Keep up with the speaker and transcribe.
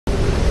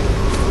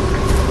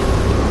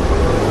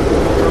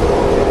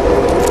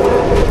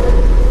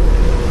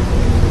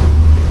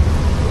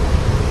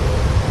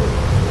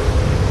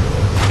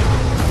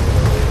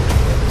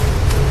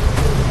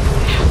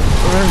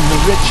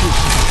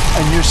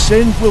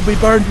sins will be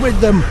burned with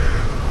them.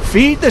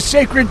 Feed the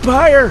sacred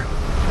pyre.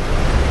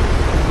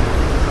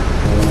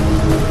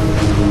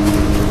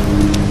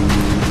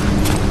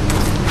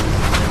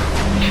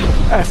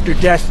 After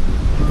death,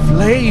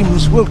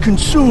 flames will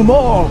consume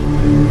all.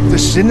 The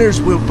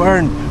sinners will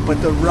burn,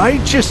 but the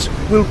righteous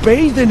will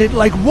bathe in it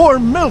like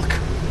warm milk.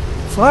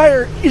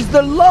 Fire is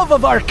the love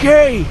of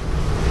Archay.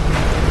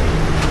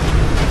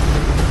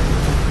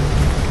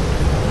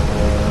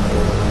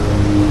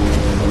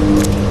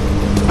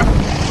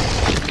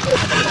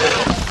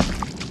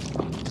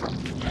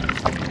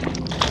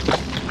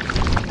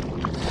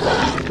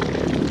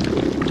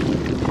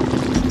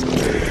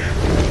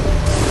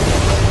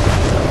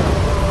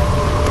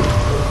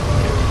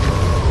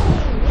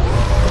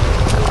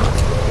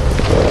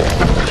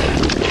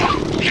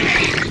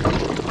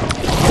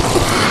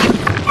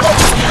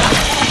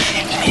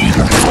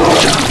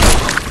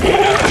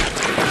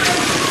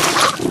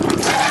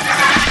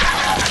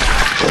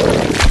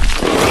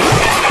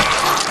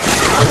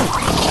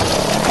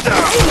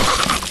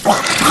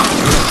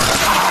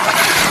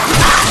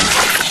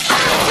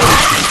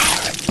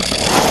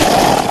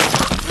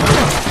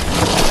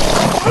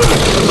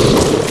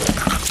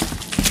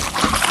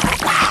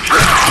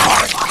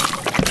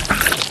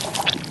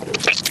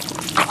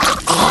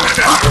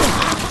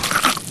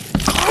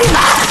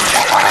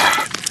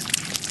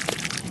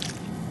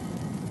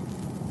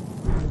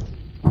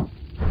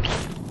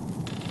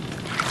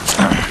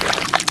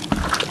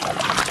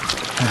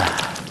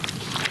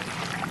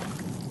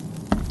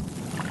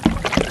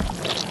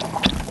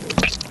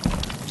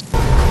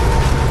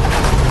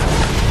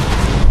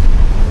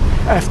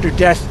 After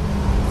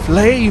death,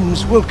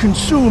 flames will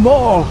consume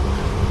all.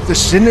 The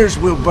sinners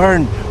will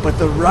burn, but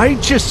the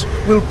righteous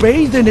will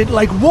bathe in it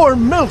like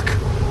warm milk.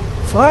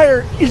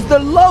 Fire is the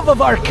love of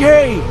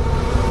Archay.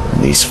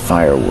 These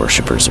fire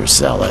worshippers are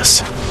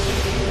zealous.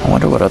 I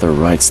wonder what other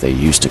rites they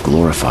use to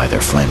glorify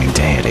their flaming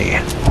deity.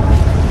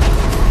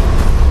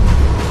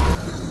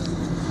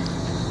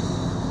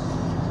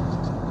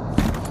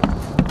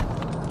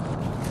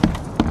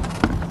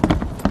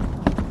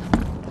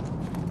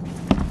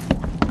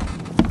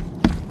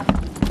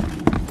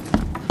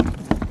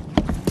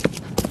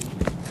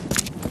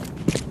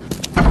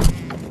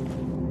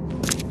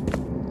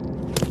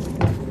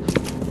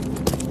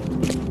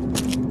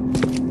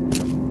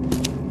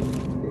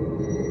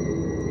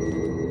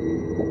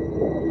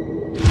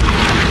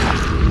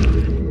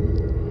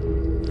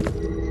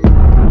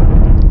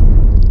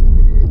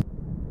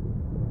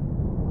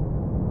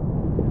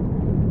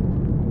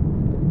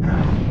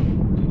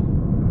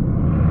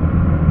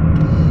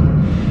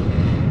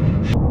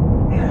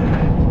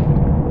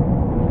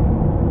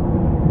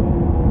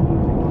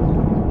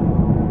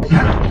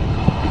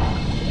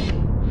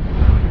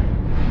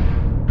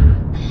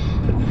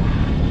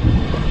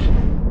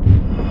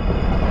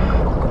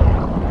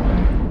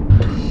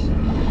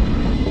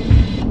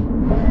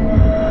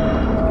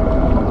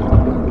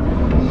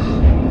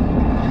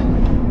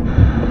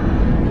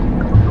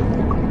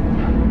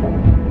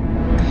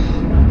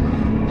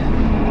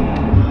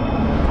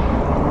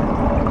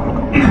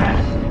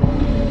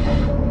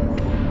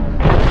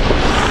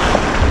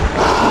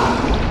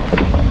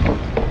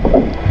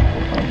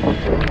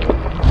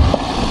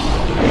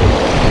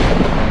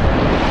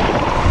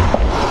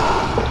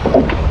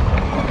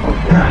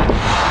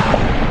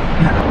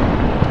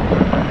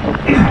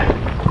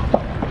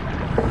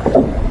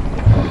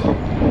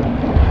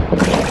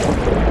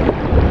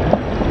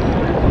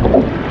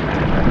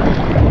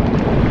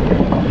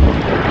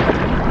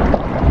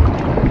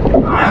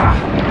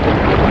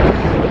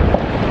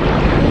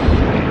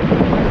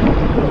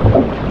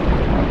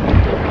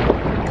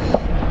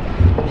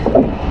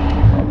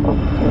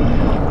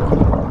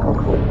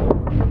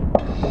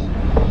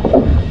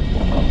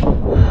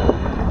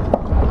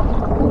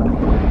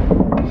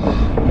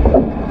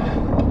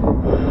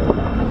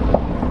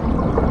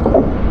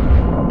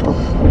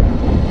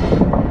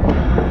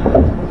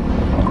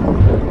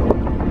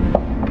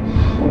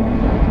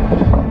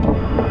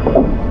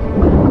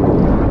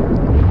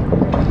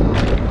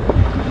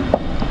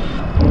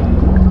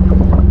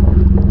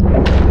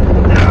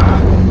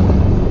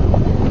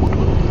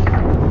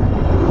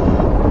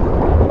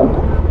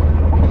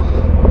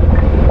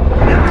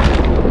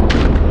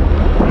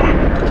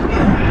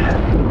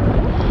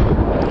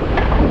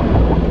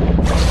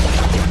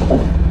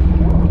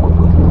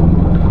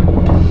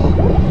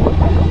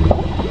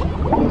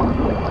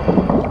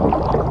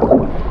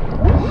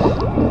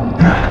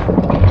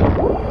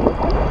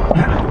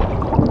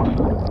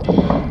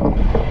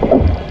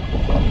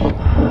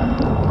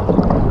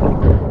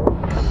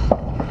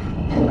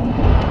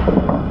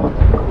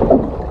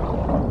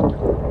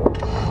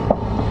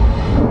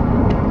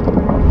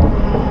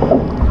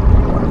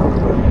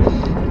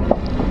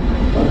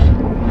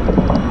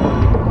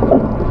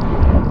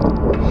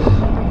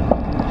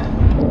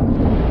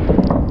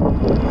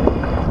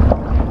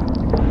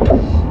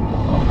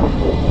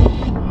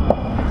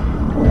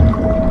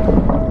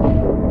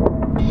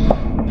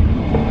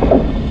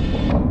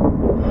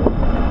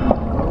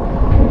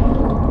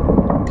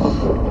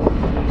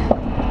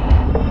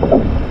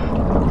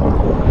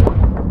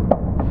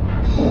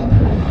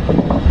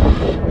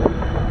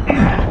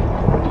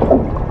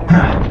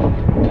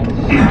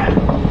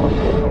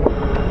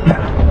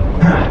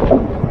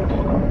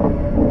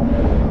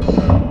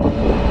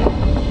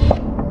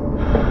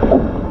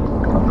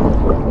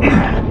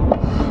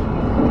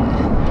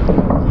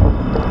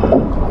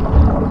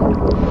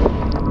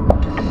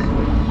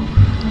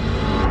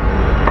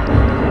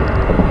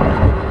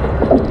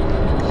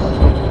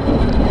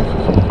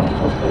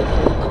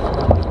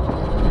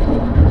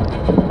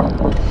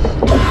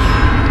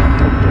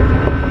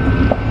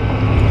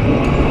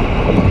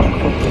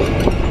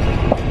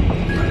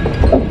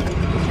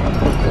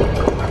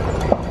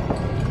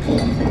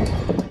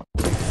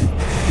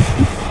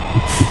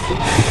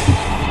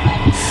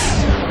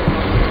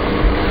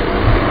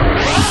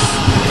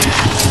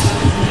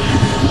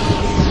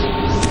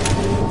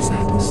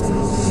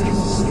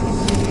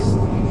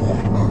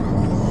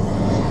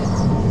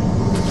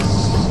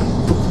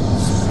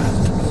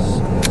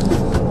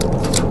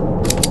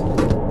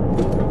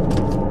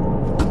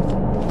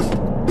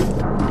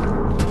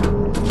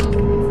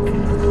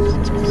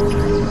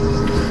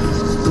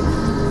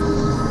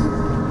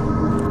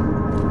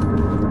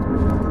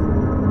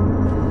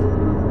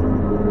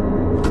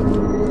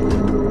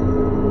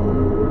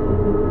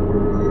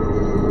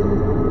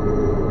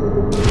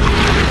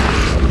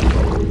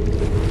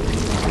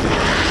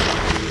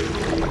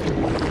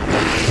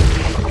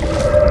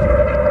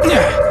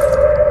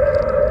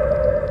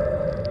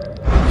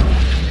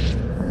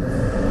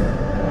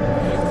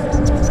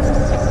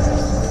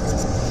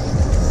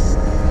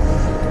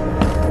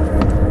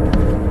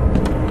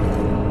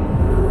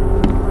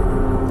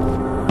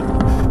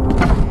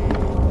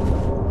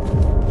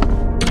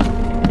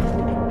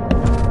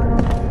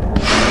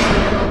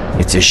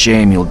 It's a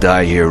shame you'll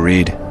die here,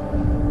 Reed.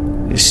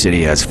 This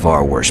city has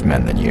far worse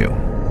men than you.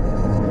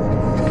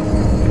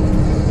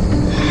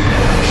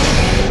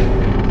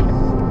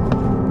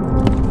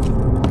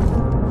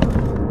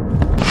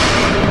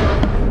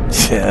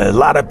 A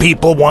lot of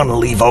people want to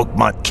leave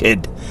Oakmont,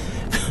 kid.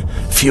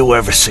 Few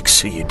ever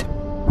succeed.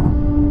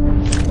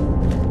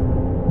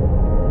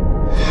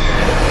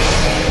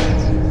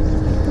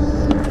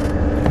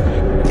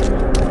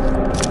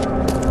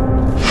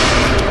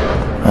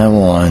 I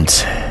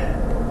want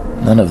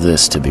none of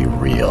this to be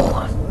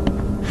real.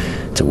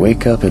 To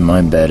wake up in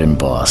my bed in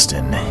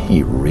Boston,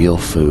 eat real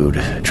food,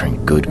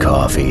 drink good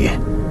coffee,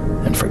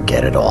 and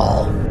forget it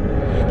all.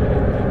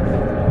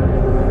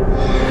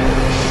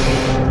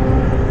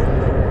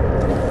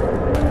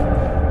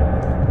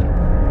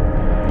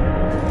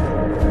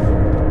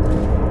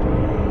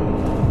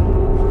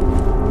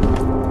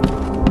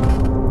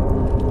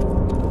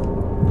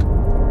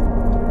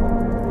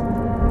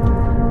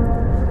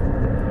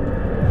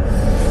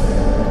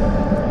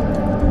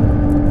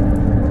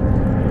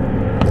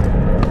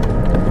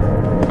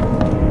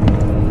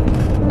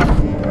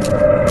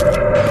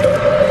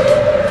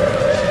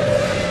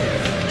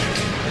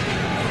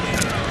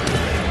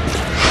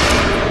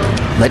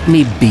 Let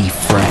me be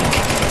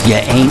frank. You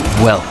ain't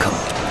welcome.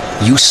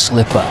 You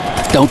slip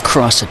up, don't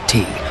cross a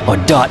T or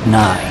dot an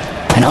I,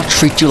 and I'll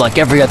treat you like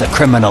every other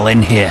criminal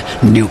in here,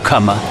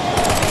 newcomer.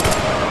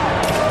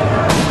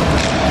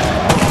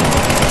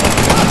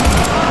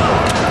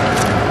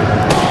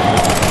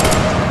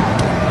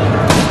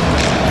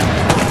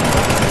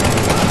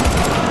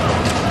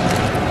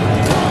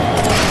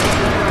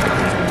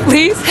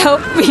 Please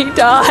help me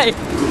die.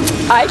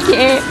 I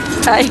can't.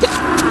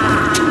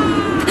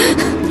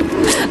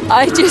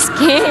 I just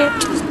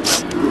can't.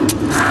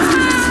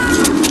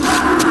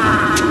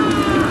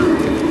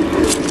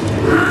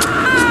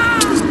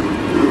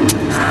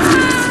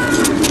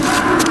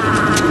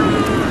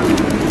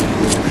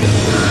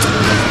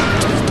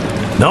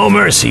 No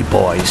mercy,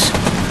 boys.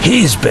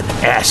 He's been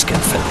asking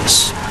for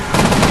this.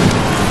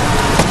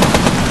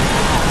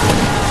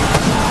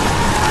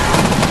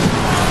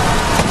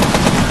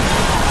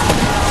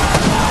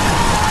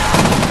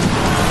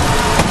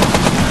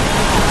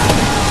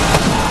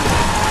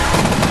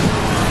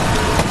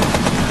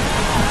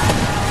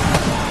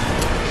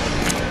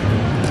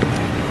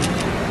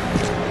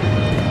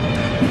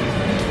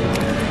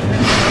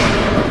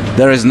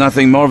 There is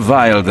nothing more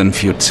vile than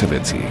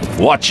futility.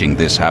 Watching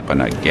this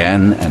happen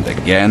again and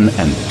again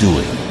and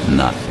doing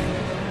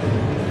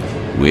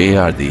nothing. We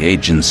are the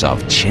agents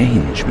of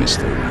change,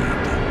 Mr. Reed.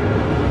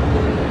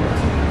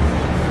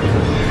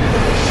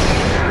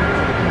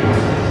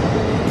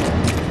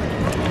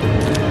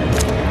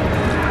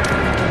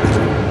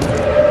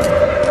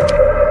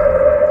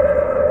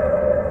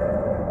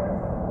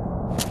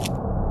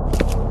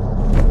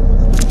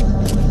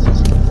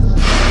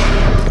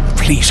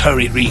 Please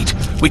hurry, Reed.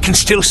 We can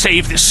still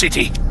save this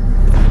city.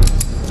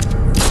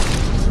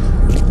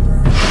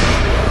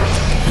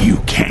 You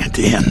can't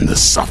end the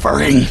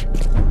suffering.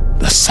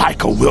 The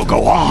cycle will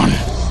go on.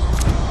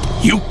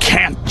 You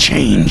can't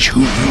change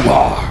who you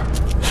are.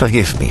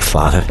 Forgive me,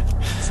 Father,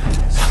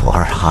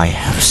 for I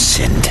have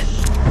sinned.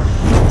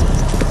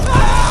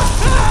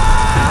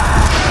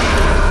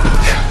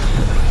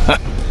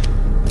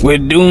 We're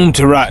doomed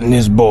to rot in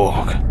this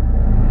borg.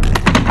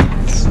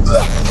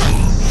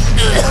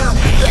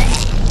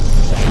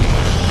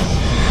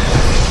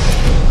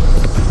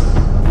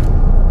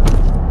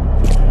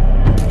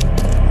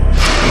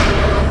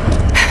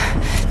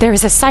 There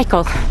is a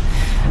cycle.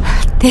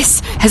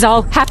 This has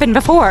all happened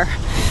before.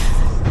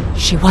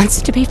 She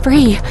wants to be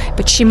free,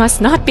 but she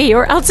must not be,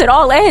 or else it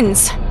all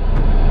ends.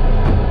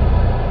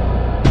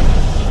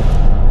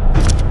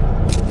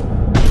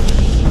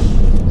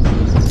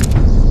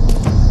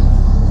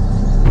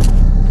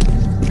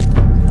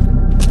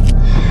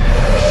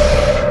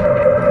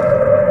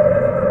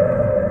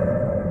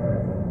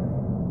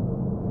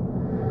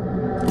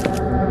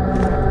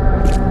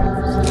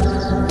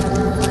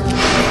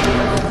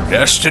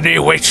 Destiny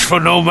waits for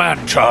no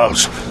man,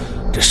 Charles.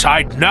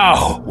 Decide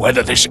now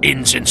whether this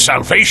ends in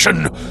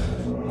salvation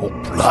or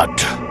blood.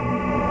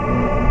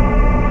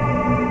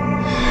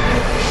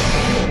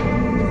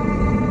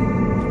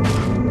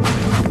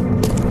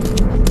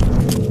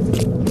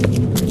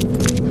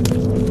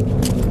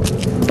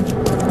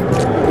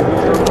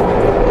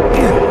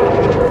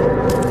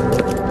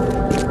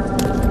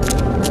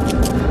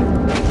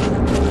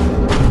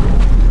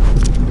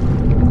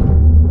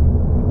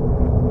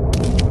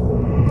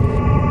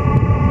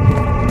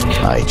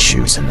 I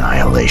choose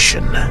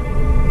annihilation.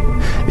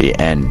 The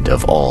end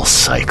of all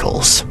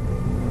cycles.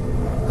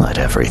 Let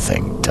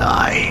everything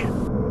die.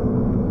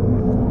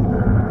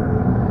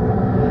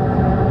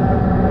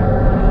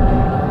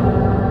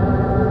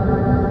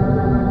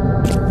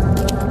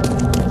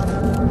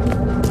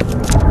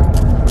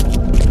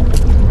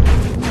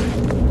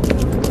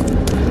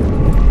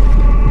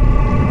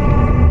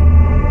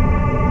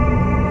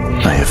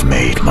 I have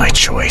made my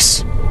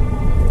choice.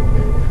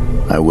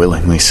 I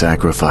willingly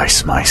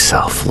sacrifice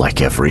myself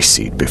like every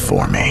seed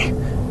before me.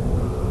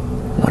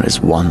 is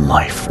one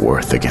life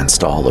worth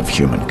against all of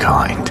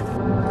humankind.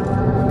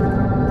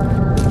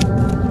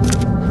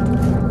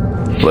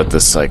 Let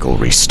the cycle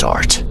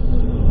restart.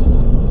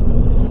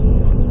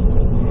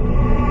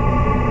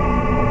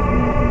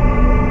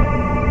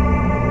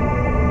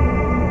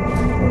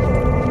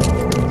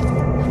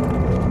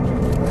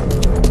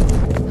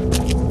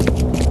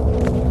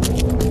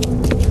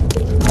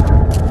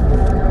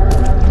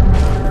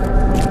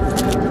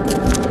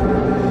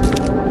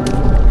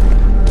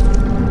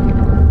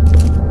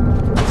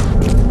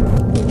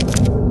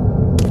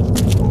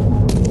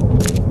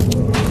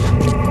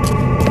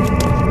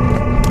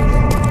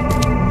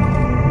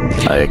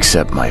 I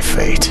accept my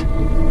fate,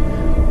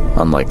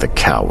 unlike the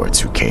cowards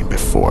who came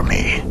before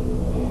me.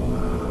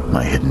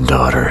 My hidden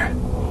daughter,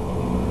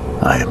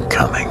 I am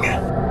coming.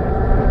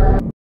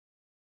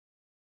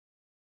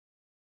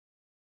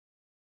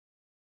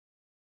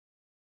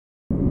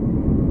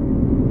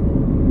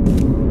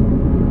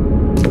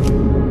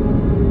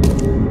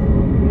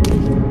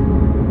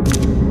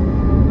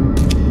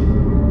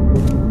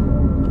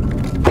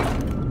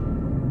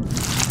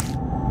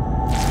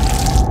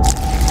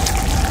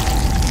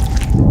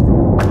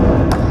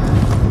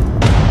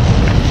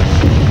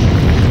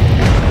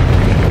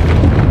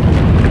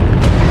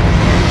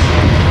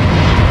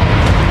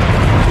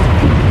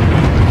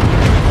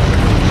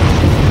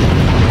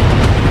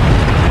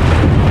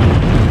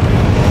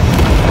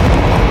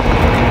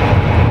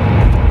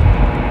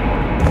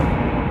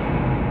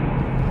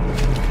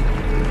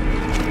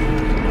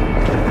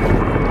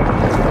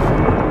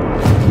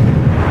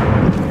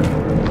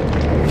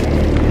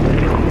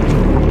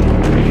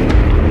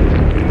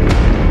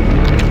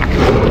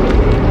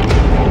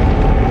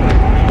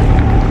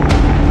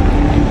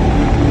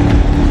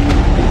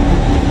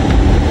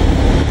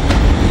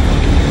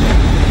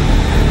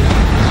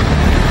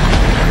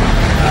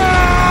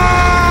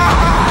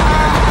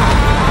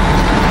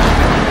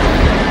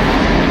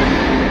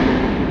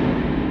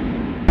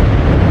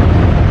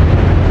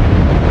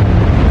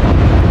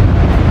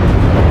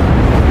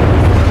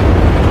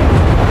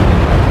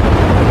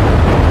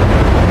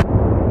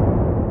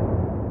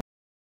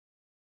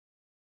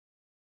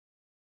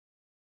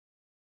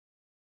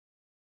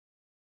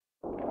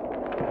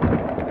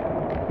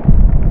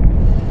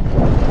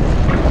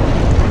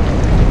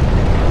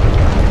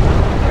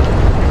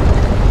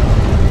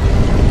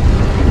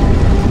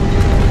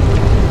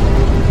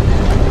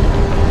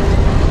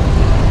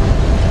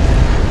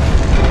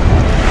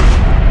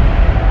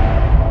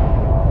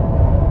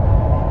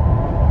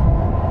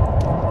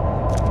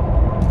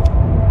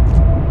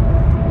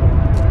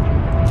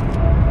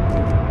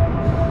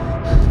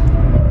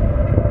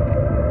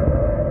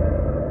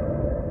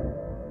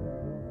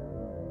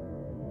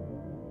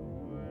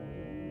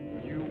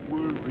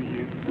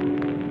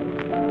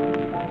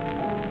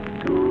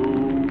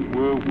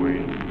 Go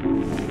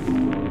away.